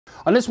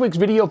On this week's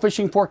video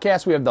fishing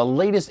forecast, we have the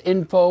latest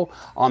info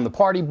on the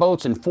party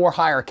boats and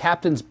for-hire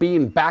captains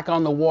being back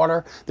on the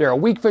water. There are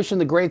weakfish in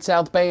the Great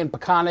South Bay and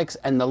Peconics,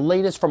 and the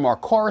latest from our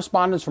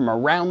correspondents from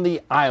around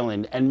the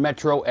island and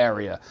metro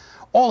area.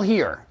 All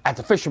here at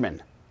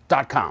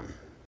thefisherman.com.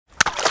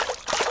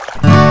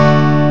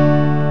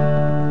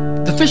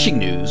 The fishing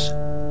news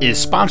is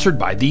sponsored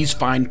by these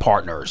fine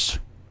partners.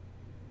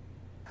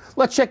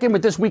 Let's check in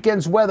with this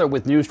weekend's weather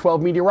with News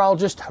 12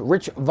 meteorologist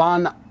Rich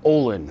Von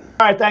Olen.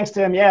 All right, thanks,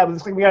 Tim. Yeah, it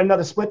looks like we got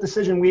another split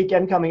decision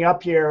weekend coming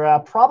up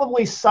here.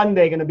 Probably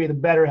Sunday going to be the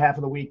better half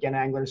of the weekend,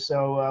 anglers.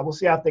 So we'll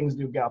see how things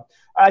do go.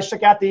 Let's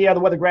check out the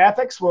weather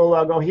graphics.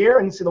 We'll go here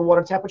and see the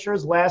water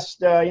temperatures.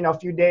 Last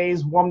few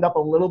days warmed up a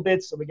little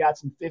bit, so we got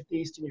some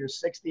 50s to near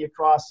 60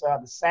 across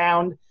the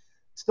Sound.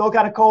 Still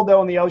kind of cold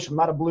though in the ocean. A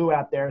lot of blue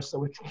out there, so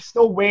we're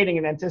still waiting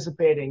and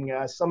anticipating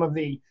some of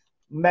the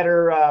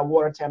better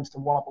water temps to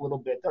warm up a little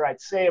bit. All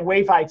right, say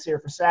wave heights here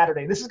for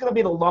Saturday. This is going to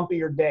be the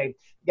lumpier day.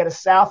 You get a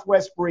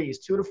southwest breeze,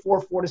 2 to 4,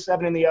 4 to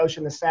 7 in the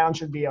ocean. The Sound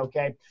should be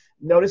okay.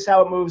 Notice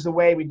how it moves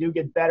away. We do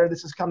get better.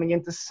 This is coming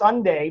into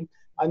Sunday,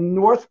 a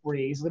north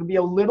breeze. It'll be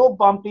a little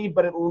bumpy,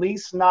 but at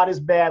least not as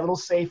bad, a little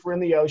safer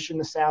in the ocean.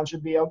 The Sound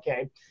should be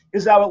okay.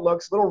 Here's how it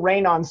looks. A little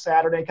rain on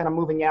Saturday, kind of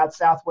moving out.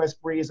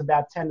 Southwest breeze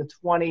about 10 to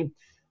 20.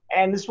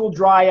 And this will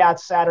dry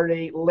out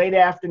Saturday, late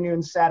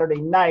afternoon,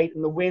 Saturday night,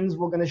 and the winds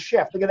will going to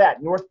shift. Look at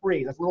that, north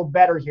breeze. That's a little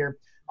better here.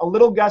 A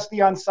little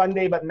gusty on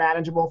Sunday, but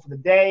manageable for the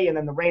day, and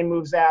then the rain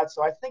moves out.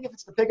 So I think if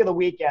it's the pick of the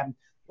weekend,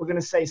 we're going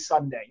to say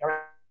Sunday. All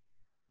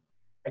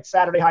right,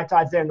 Saturday, high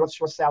tides there, North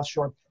Shore, South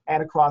Shore,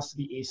 and across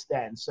the East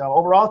End. So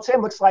overall,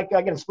 Tim, looks like,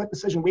 again, a split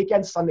decision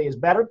weekend. Sunday is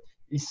better.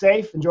 Be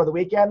safe. Enjoy the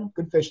weekend.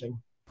 Good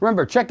fishing.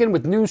 Remember, check in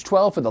with News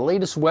 12 for the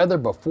latest weather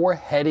before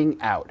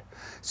heading out.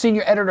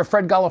 Senior editor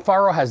Fred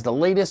Galafaro has the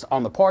latest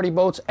on the party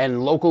boats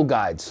and local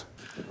guides.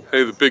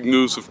 Hey, the big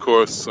news, of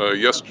course,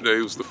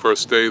 yesterday was the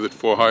first day that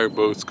for-hire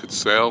boats could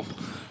sail.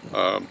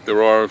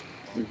 There are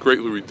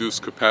greatly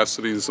reduced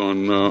capacities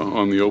on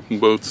the open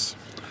boats,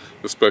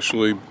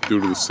 especially due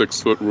to the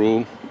 6-foot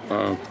rule.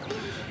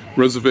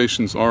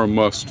 Reservations are a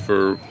must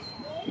for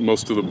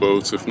most of the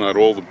boats, if not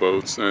all the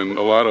boats, and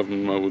a lot of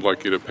them would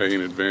like you to pay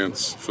in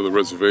advance for the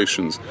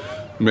reservations.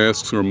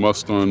 Masks are a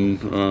must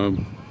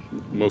on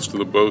most of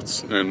the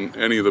boats, and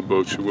any of the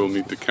boats you will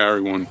need to carry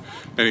one.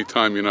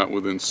 Anytime you're not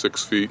within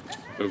 6 feet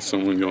of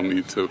someone, you'll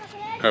need to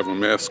have a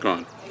mask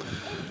on.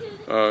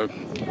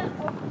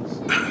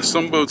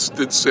 Some boats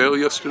did sail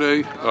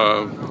yesterday,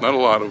 not a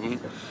lot of them.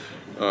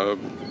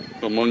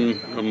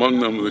 Among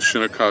them was the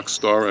Shinnecock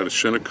Star out of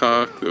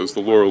Shinnecock, there was the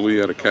Laurel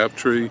Lee out of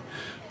Captree,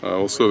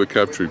 also the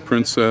Captree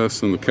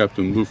Princess and the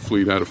Captain Blue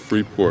Fleet out of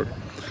Freeport.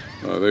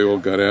 They all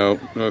got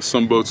out.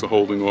 Some boats are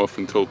holding off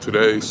until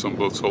today, some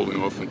boats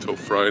holding off until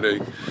Friday.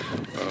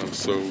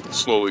 So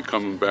slowly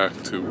coming back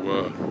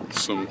to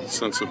some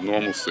sense of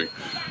normalcy.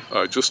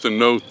 Just a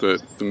note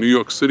that the New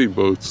York City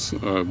boats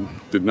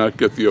did not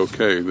get the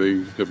okay.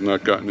 They have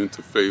not gotten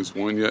into phase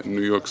 1 yet in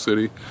New York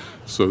City.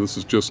 So this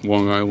is just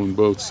Long Island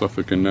boats,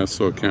 Suffolk and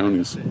Nassau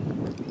counties.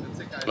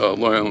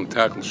 Long Island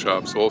tackle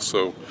shops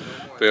also,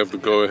 they have to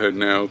go ahead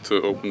now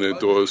to open their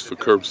doors for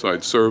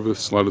curbside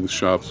service. A lot of the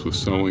shops were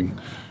selling,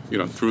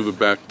 through the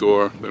back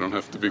door. They don't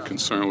have to be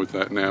concerned with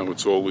that now.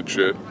 It's all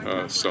legit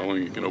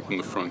selling. You can open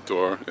the front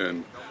door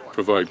and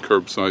provide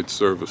curbside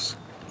service.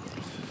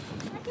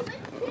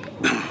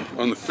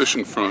 On the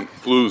fishing front,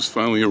 blues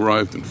finally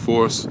arrived in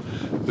force.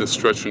 They're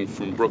stretching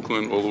from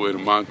Brooklyn all the way to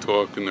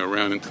Montauk, and they're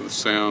around into the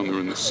Sound. They're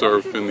in the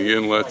surf, in the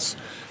inlets,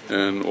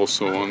 and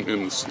also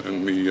in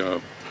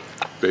the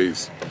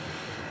bays.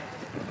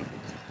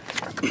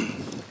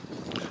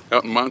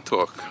 Out in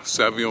Montauk,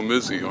 Savio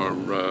Mizzi,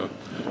 our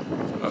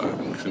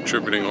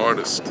contributing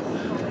artist,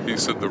 he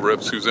said the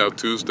rips, he was out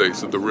Tuesday, he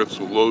said the rips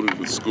were loaded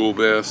with school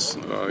bass.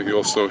 He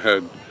also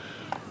had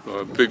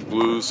big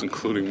blues,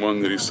 including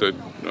one that he said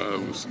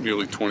was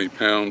nearly 20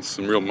 pounds,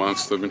 some real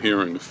monster. I've been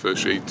hearing the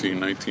fish 18,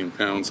 19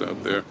 pounds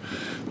out there.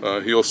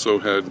 He also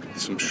had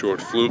some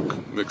short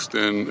fluke mixed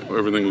in.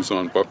 Everything was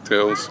on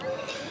bucktails.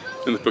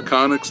 In the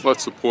Peconics,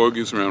 lots of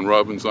porgies around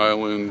Robbins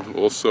Island,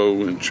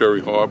 also in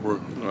Cherry Harbor,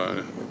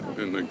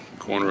 in the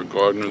corner of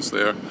Gardiners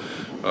there.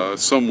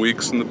 Some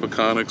weeks in the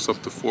Peconics,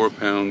 up to 4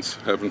 pounds.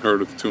 Haven't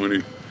heard of too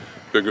many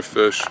bigger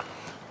fish.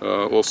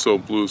 Also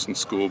blues and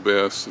school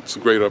bass. It's a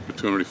great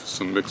opportunity for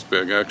some mixed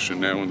bag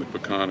action now in the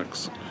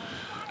Peconics.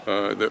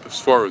 As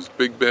far as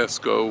big bass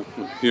go,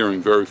 we're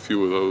hearing very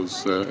few of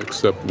those,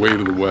 except way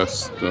to the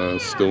west,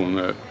 still in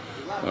that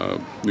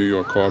New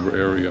York Harbor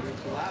area.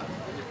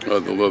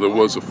 Although there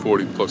was a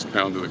 40-plus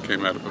pounder that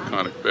came out of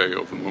Peconic Bay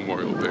over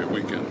Memorial Day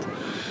weekend.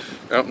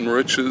 Out in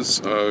Moriches,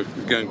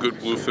 again, good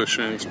blue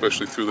fishing,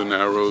 especially through the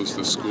Narrows.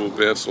 The school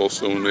bass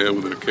also in there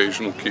with an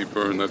occasional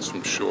keeper, and that's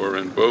from shore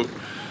and boat,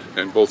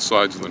 and both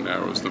sides of the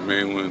Narrows, the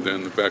mainland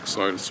and the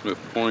backside of Smith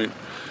Point.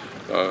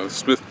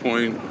 Smith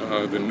Point,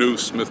 the new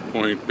Smith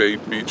Point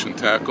Bait, Beach and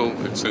Tackle.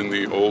 It's in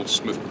the old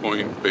Smith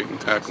Point Bait and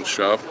Tackle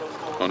shop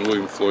on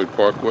William Floyd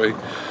Parkway.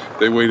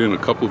 They weighed in a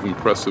couple of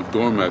impressive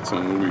doormats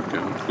on the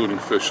weekend, including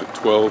fish at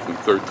 12 and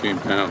 13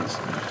 pounds.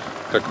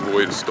 heck of a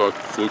way to start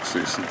the fluke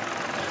season.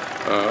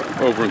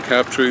 Over in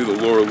Captree, the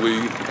Laura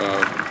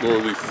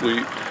Lee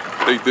fleet,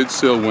 they did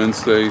sail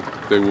Wednesday.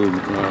 They were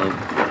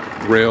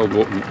railed.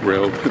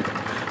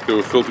 They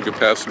were filled to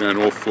capacity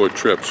on all 4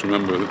 trips.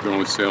 Remember that they're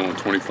only sailing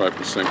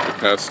 25%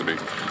 capacity,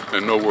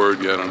 and no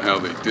word yet on how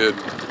they did.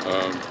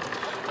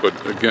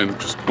 But again, it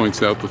just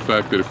points out the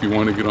fact that if you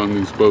want to get on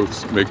these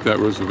boats, make that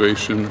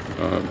reservation,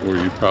 or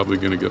you're probably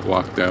going to get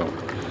locked out.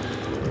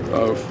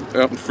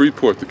 Out in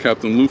Freeport, the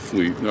Captain Lou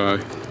fleet,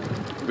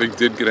 they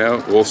did get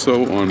out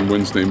also on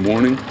Wednesday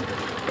morning.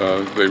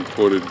 They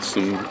reported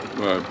some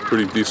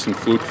pretty decent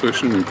fluke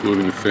fishing,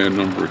 including a fair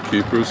number of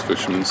keepers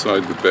fishing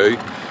inside the bay.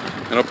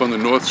 And up on the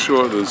North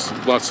Shore, there's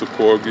lots of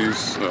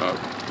porgies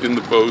in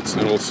the boats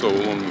and also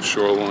along the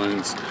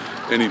shorelines.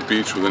 Any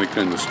beach with any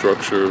kind of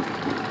structure,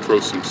 throw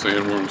some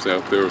sandworms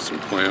out there or some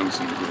clams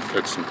and you're going to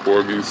catch some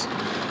porgies.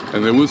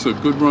 And there was a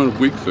good run of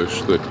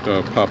weakfish that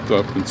popped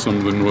up in some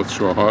of the North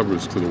Shore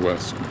harbors to the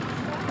west.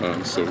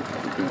 So you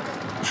can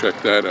check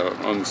that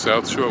out. On the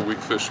South Shore,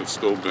 weakfish have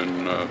still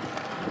been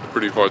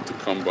pretty hard to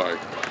come by.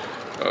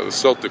 The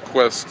Celtic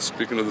Quest,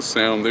 speaking of the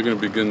Sound, they're going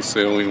to begin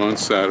sailing on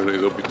Saturday.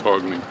 They'll be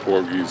targeting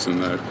porgies in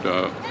that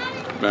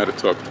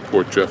Montauk to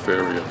Port Jeff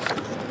area.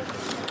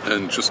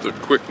 And just a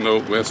quick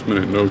note, last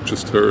minute note,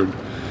 just heard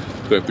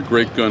that the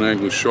Great Gun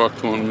Angler Shark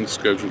Tournament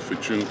scheduled for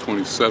June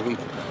 27th,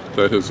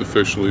 that has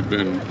officially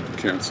been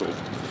canceled.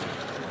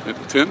 And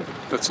Tim,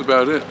 that's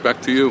about it.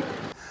 Back to you.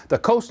 The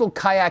Coastal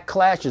Kayak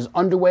Clash is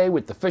underway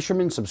with the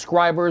Fisherman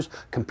subscribers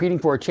competing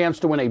for a chance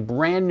to win a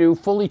brand new,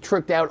 fully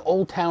tricked out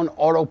Old Town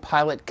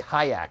Autopilot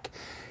kayak.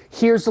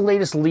 Here's the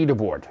latest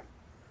leaderboard.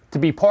 To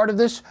be part of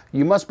this,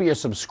 you must be a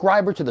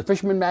subscriber to the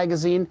Fisherman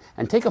magazine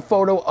and take a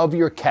photo of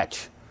your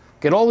catch.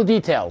 Get all the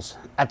details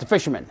at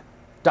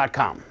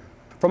thefisherman.com.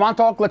 From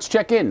Montauk, let's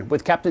check in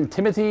with Captain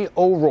Timothy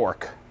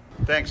O'Rourke.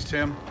 Thanks,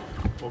 Tim.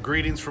 Well,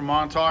 greetings from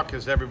Montauk.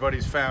 As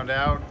everybody's found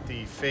out,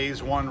 the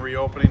Phase 1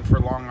 reopening for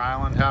Long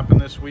Island happened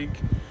this week.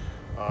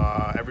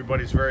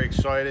 Everybody's very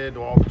excited.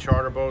 All the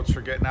charter boats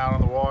are getting out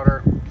on the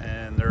water,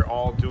 and they're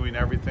all doing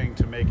everything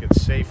to make it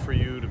safe for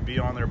you to be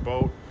on their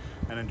boat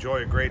and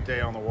enjoy a great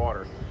day on the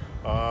water.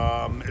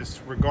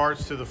 As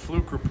regards to the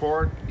fluke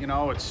report, you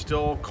know, it's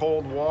still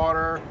cold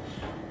water.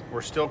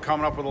 We're still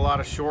coming up with a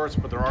lot of shorts,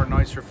 but there are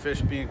nicer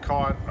fish being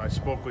caught. I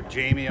spoke with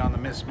Jamie on the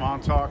Miss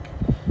Montauk.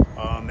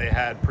 They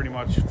had pretty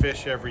much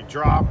fish every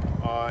drop,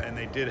 and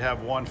they did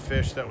have one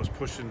fish that was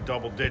pushing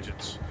double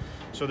digits.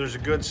 So there's a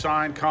good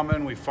sign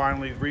coming. We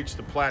finally reached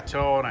the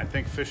plateau, and I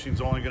think fishing's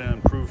only going to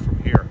improve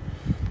from here.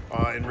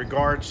 In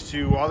regards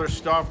to other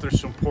stuff, there's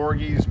some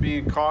porgies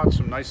being caught,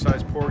 some nice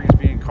sized porgies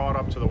being caught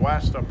up to the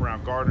west, up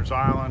around Gardiners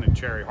Island and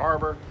Cherry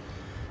Harbor.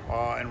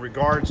 In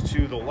regards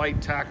to the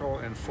light tackle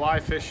and fly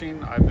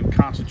fishing, I've been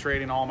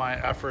concentrating all my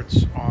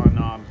efforts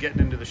on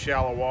getting into the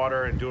shallow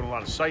water and doing a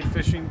lot of sight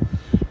fishing.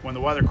 When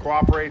the weather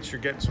cooperates,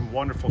 you're getting some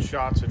wonderful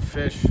shots at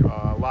fish.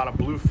 A lot of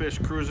bluefish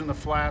cruising the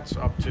flats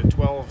up to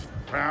 12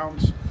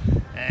 pounds,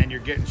 and you're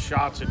getting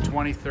shots at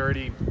 20,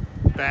 30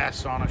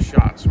 bass on a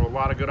shot. So a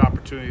lot of good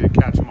opportunity to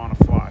catch them on a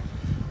fly.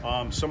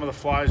 Some of the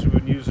flies we've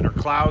been using are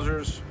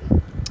clousers,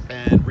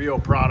 and Rio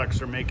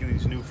Products are making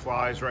these new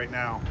flies right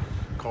now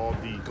called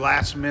the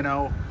Glass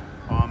Minnow.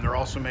 They're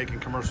also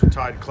making commercial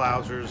tide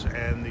clousers,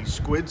 and the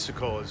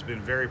Squidsicle has been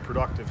very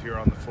productive here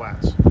on the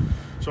flats.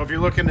 So if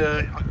you're looking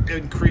to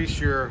increase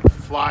your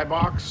fly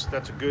box,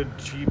 that's a good,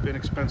 cheap,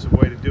 inexpensive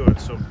way to do it.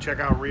 So check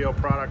out Rio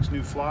Products'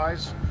 new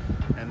flies,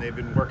 and they've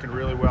been working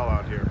really well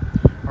out here.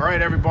 All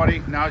right,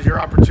 everybody, now's your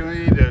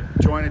opportunity to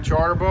join a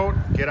charter boat,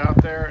 get out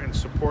there and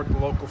support the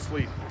local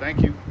fleet.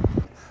 Thank you.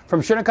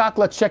 From Shinnecock,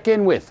 let's check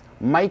in with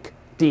Mike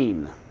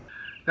Dean.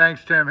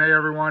 Thanks, Tim. Hey,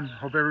 everyone.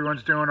 Hope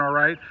everyone's doing all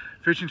right.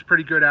 Fishing's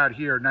pretty good out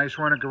here. Nice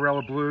run of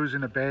Gorilla Blues in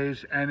the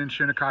bays and in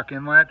Shinnecock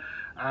Inlet.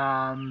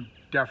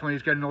 Definitely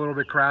it's getting a little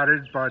bit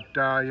crowded, but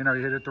you know,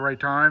 you hit it at the right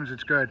times,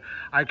 it's good.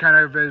 I kind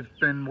of have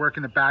been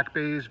working the back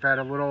bays. I've had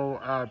a little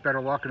better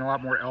luck and a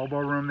lot more elbow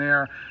room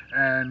there,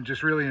 and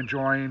just really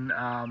enjoying,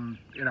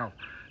 you know,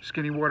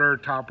 skinny water,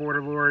 top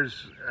water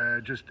lures,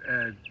 just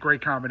a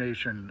great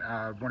combination.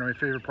 One of my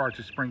favorite parts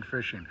of spring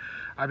fishing.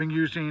 I've been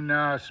using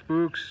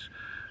spooks,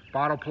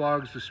 bottle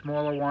plugs, the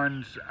smaller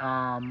ones,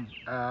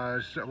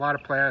 a lot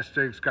of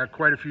plastics, got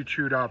quite a few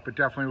chewed up, but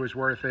definitely was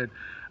worth it.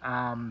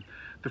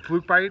 The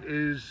fluke bite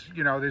is,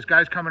 you know, there's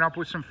guys coming up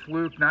with some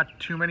fluke, not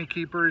too many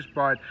keepers,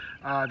 but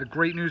the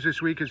great news this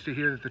week is to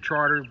hear that the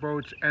charter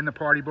boats and the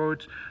party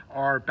boats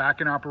are back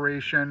in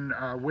operation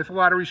with a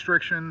lot of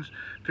restrictions,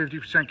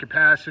 50%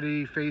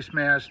 capacity, face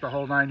masks, the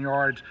whole 9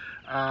 yards.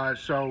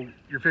 So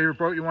your favorite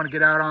boat you want to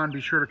get out on, be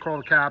sure to call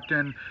the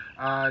captain,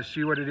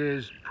 see what it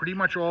is. Pretty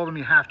much all of them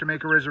you have to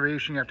make a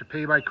reservation, you have to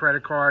pay by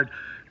credit card,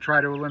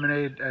 try to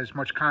eliminate as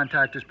much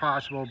contact as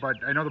possible. But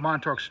I know the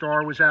Montauk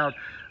Star was out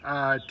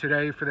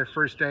today for their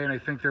first day, and I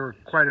think there were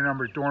quite a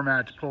number of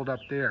doormats pulled up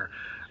there.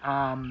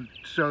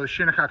 So the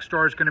Shinnecock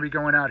Star is going to be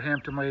going out,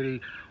 Hampton Lady,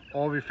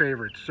 all of your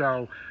favorites.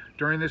 So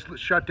during this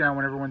shutdown,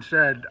 when everyone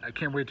said, I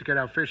can't wait to get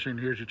out fishing,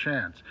 here's your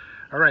chance.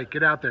 All right,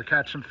 get out there,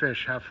 catch some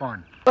fish, have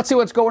fun. Let's see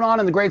what's going on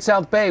in the Great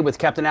South Bay with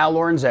Captain Al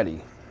Lorenzetti.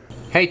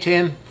 Hey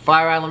Tim,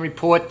 Fire Island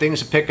report,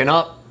 things are picking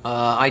up.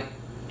 I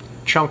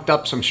chunked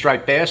up some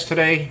striped bass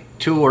today.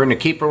 2 were in the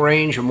keeper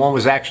range and 1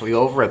 was actually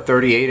over at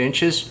 38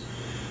 inches.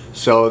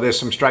 So there's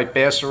some striped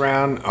bass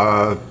around.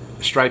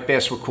 Striped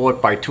bass were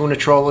caught by tuna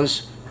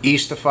trollers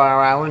east of Fire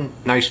Island.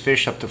 Nice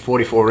fish up to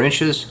 44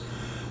 inches.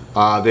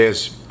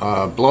 There's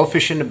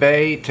blowfish in the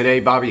bay. Today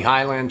Bobby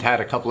Highland had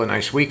a couple of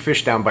nice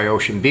weakfish down by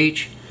Ocean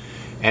Beach.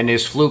 And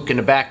there's fluke in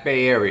the back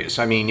bay areas.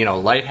 I mean, you know,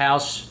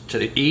 Lighthouse to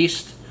the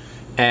east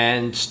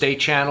and State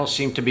Channel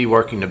seem to be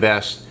working the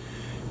best.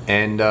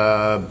 And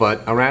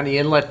but around the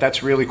inlet,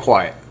 that's really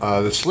quiet.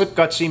 The slip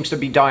gut seems to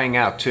be dying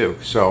out too,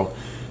 so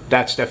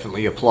that's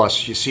definitely a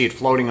plus. You see it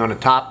floating on the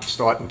top,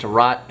 starting to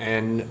rot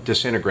and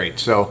disintegrate,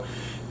 so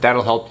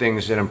that'll help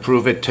things and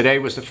improve it. Today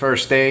was the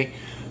first day.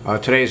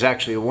 Today is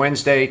actually a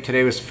Wednesday.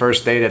 Today was the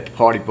first day that the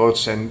party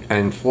boats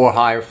and 4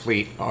 hire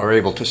fleet are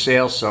able to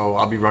sail, so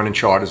I'll be running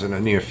charters in the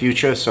near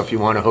future. So if you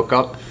want to hook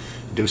up,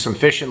 do some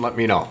fishing, let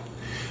me know. All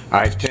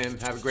right, Tim,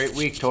 have a great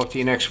week. Talk to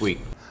you next week.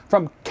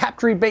 From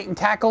Captree Bait and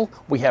Tackle,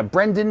 we have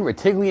Brendan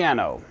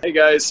Ritigliano. Hey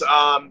guys,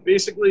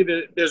 basically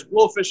there's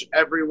blowfish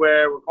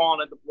everywhere. We're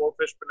calling it the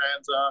blowfish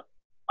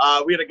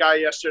bonanza. We had a guy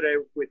yesterday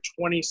with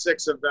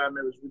 26 of them.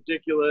 It was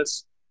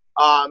ridiculous.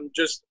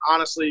 Just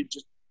honestly,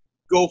 just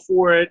go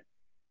for it.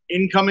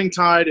 Incoming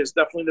tide is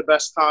definitely the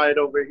best tide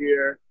over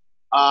here.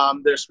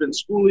 There's been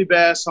schoolie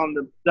bass on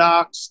the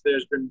docks.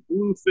 There's been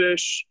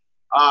bluefish.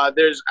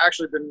 There's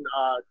actually been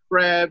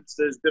crabs.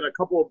 There's been a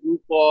couple of blue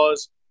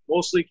claws,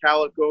 mostly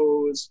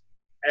calicos.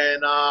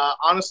 And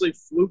honestly,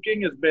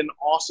 fluking has been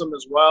awesome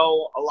as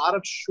well. A lot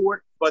of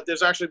short, but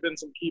there's actually been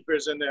some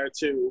keepers in there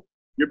too.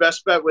 Your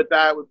best bet with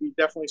that would be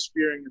definitely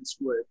spearing and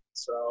squid.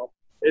 So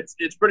it's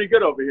pretty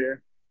good over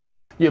here.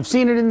 You've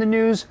seen it in the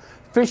news.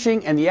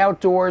 Fishing and the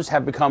outdoors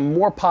have become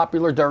more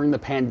popular during the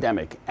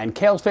pandemic, and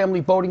Kale's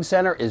Family Boating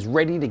Center is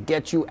ready to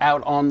get you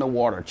out on the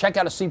water. Check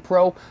out a Sea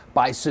Pro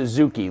by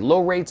Suzuki.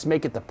 Low rates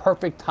make it the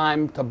perfect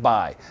time to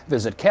buy.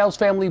 Visit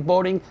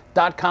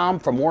kalesfamilyboating.com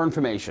for more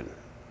information.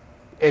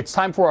 It's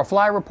time for our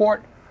fly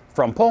report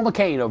from Paul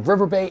McCain of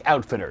River Bay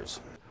Outfitters.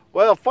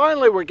 Well,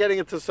 finally we're getting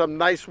into some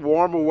nice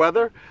warmer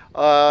weather,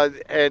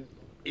 and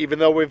even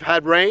though we've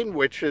had rain,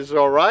 which is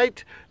all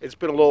right, it's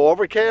been a little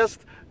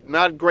overcast.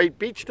 Not great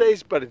beach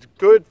days, but it's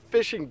good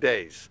fishing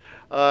days.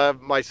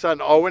 My son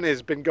Owen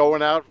has been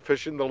going out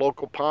fishing the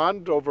local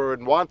pond over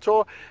in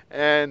Montauk,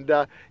 and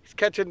he's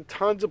catching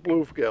tons of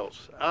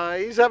bluegills.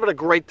 He's having a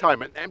great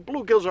time, and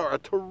bluegills are a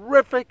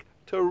terrific,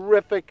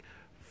 terrific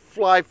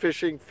fly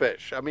fishing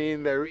fish. I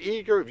mean, they're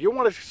eager. If you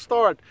want to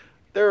start,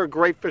 they're a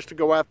great fish to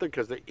go after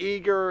because they're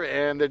eager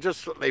and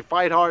they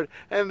fight hard,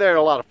 and they're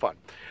a lot of fun.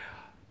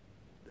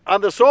 On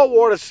the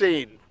saltwater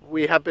scene,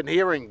 we have been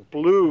hearing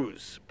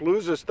blues.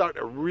 Blues are starting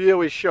to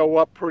really show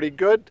up pretty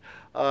good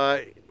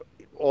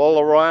all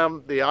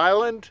around the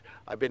island.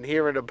 I've been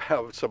hearing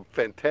about some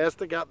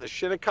fantastic out in the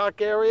Shinnecock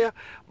area.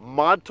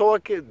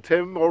 Montauk,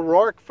 Tim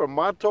O'Rourke from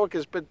Montauk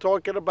has been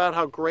talking about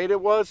how great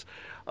it was.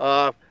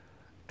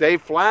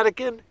 Dave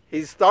Flanagan,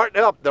 he's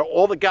starting up.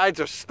 All the guides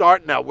are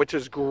starting out, which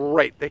is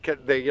great.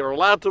 They are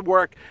allowed to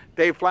work.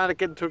 Dave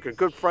Flanagan took a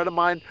good friend of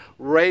mine,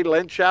 Ray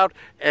Lynch, out,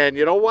 and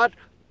you know what?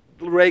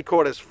 Ray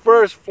caught his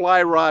first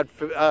fly rod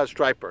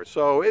striper.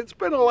 So it's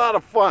been a lot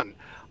of fun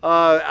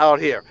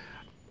out here.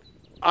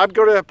 I'm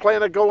going to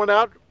plan on going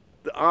out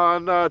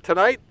on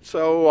tonight,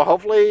 so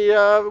hopefully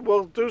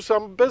we'll do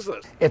some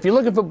business. If you're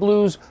looking for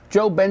blues,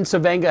 Joe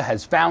Bensavenga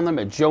has found them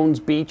at Jones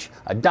Beach.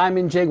 A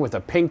diamond jig with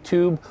a pink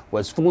tube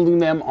was fooling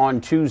them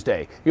on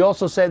Tuesday. He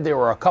also said there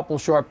were a couple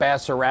short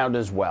bass around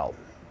as well.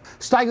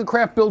 Steiger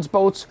Craft builds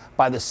boats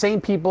by the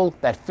same people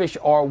that fish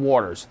our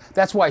waters.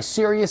 That's why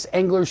serious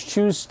anglers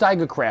choose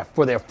Steiger Craft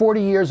for their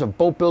 40 years of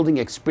boat building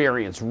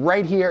experience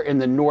right here in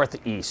the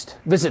Northeast.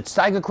 Visit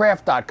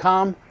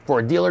steigercraft.com for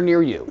a dealer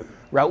near you.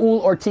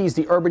 Raul Ortiz,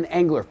 the urban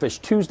angler,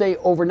 fished Tuesday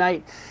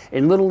overnight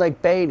in Little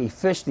Lake Bay, and he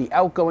fished the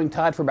outgoing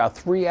tide for about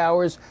 3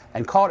 hours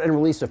and caught and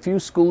released a few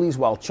schoolies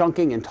while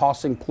chunking and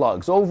tossing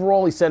plugs.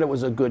 Overall, he said it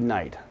was a good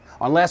night.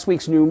 On last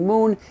week's new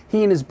moon,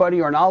 he and his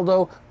buddy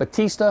Arnaldo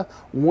Batista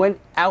went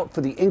out for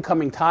the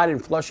incoming tide in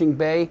Flushing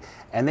Bay,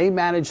 and they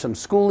managed some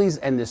schoolies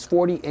and this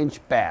 40-inch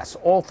bass.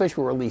 All fish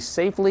were released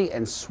safely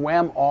and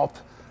swam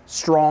off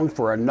strong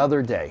for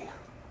another day.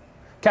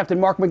 Captain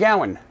Mark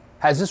McGowan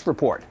has this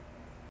report.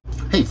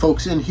 Hey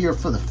folks, in here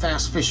for the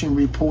fast fishing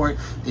report.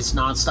 It's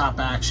non-stop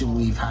action.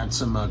 We've had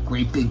some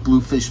great big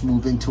bluefish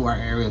move into our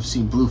area. I've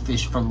seen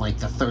bluefish from like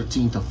the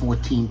 13 to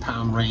 14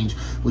 pound range,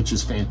 which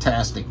is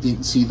fantastic.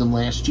 Didn't see them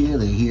last year.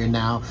 They're here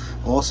now.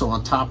 Also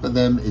on top of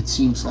them, it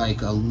seems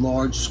like a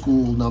large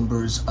school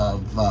numbers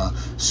of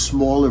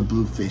smaller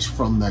bluefish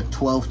from the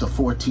 12 to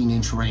 14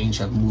 inch range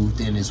have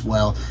moved in as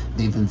well.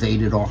 They've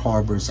invaded our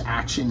harbors.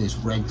 Action is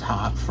red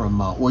hot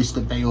from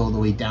Oyster Bay all the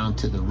way down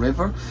to the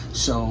river.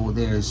 So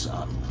there's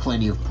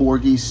plenty of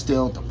porgies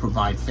still to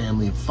provide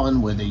family and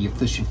fun, whether you're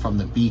fishing from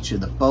the beach or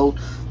the boat.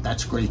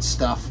 That's great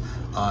stuff.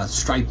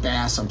 Striped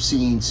bass, I'm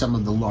seeing some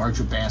of the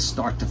larger bass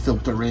start to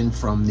filter in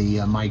from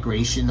the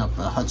migration up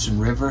the Hudson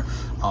River.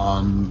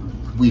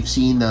 We've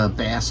seen the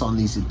bass on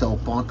these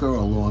adult bunker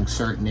along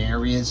certain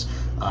areas,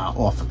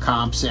 off of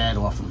Capt,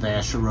 off of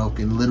Asher Oak,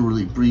 and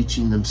literally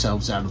breaching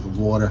themselves out of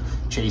the water,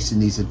 chasing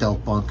these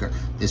adult bunker.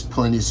 There's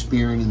plenty of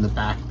spearing in the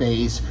back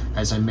bays.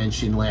 As I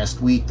mentioned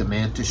last week, the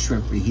mantis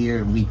shrimp are here,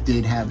 and we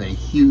did have a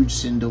huge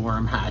cinder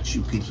worm hatch.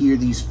 You could hear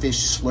these fish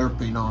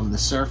slurping on the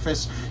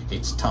surface.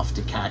 It's tough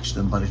to catch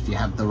them, but if you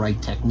have the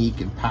right technique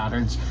and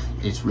patterns,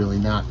 it's really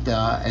not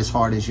as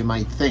hard as you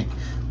might think.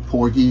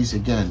 Porgies,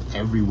 again,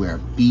 everywhere.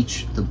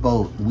 Beach, the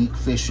boat.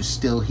 Weakfish is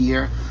still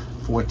here,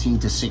 14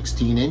 to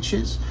 16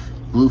 inches.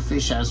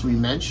 Bluefish, as we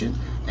mentioned,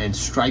 and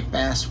striped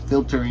bass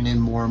filtering in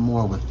more and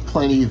more with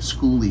plenty of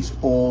schoolies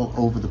all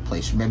over the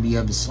place. Remember, you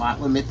have the slot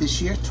limit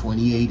this year,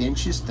 28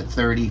 inches to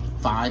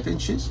 35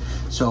 inches.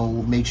 So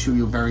make sure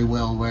you're very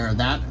well aware of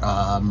that.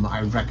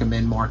 I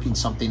recommend marking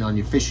something on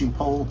your fishing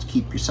pole to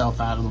keep yourself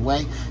out of the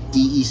way.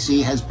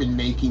 DEC has been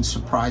making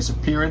surprise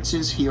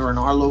appearances here in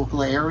our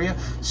local area.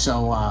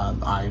 So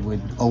I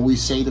would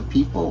always say to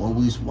people,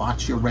 always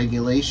watch your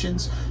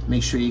regulations.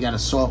 Make sure you got a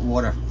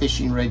saltwater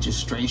fishing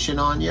registration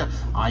on you.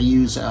 I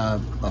use a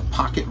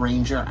Pocket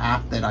Ranger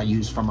app that I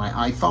use for my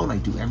iPhone. I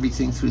do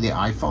everything through the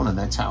iPhone, and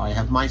that's how I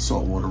have my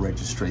saltwater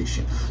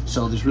registration.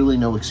 So there's really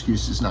no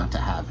excuses not to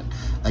have it.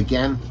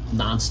 Again,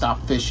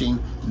 non-stop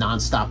fishing,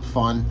 non-stop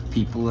fun.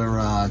 People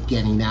are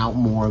getting out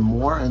more and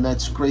more, and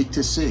that's great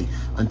to see.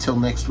 Until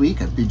next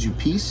week, I bid you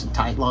peace and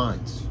tight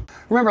lines.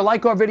 Remember,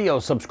 like our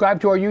videos, subscribe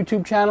to our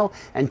YouTube channel,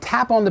 and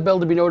tap on the bell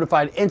to be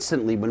notified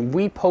instantly when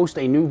we post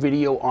a new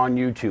video on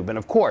YouTube. And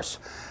of course,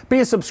 be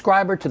a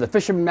subscriber to the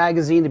Fisherman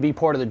magazine to be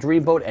part of the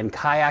Dreamboat and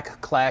Kayak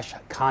Clash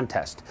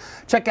contest.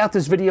 Check out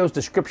this video's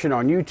description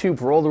on YouTube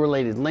for all the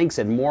related links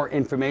and more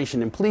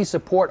information, and please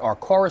support our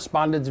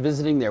correspondents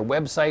visiting their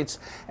websites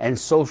and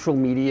social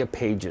media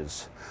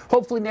pages.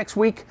 Hopefully next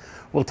week,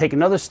 we'll take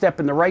another step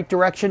in the right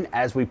direction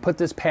as we put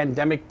this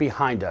pandemic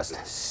behind us.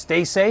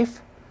 Stay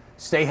safe,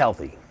 stay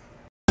healthy.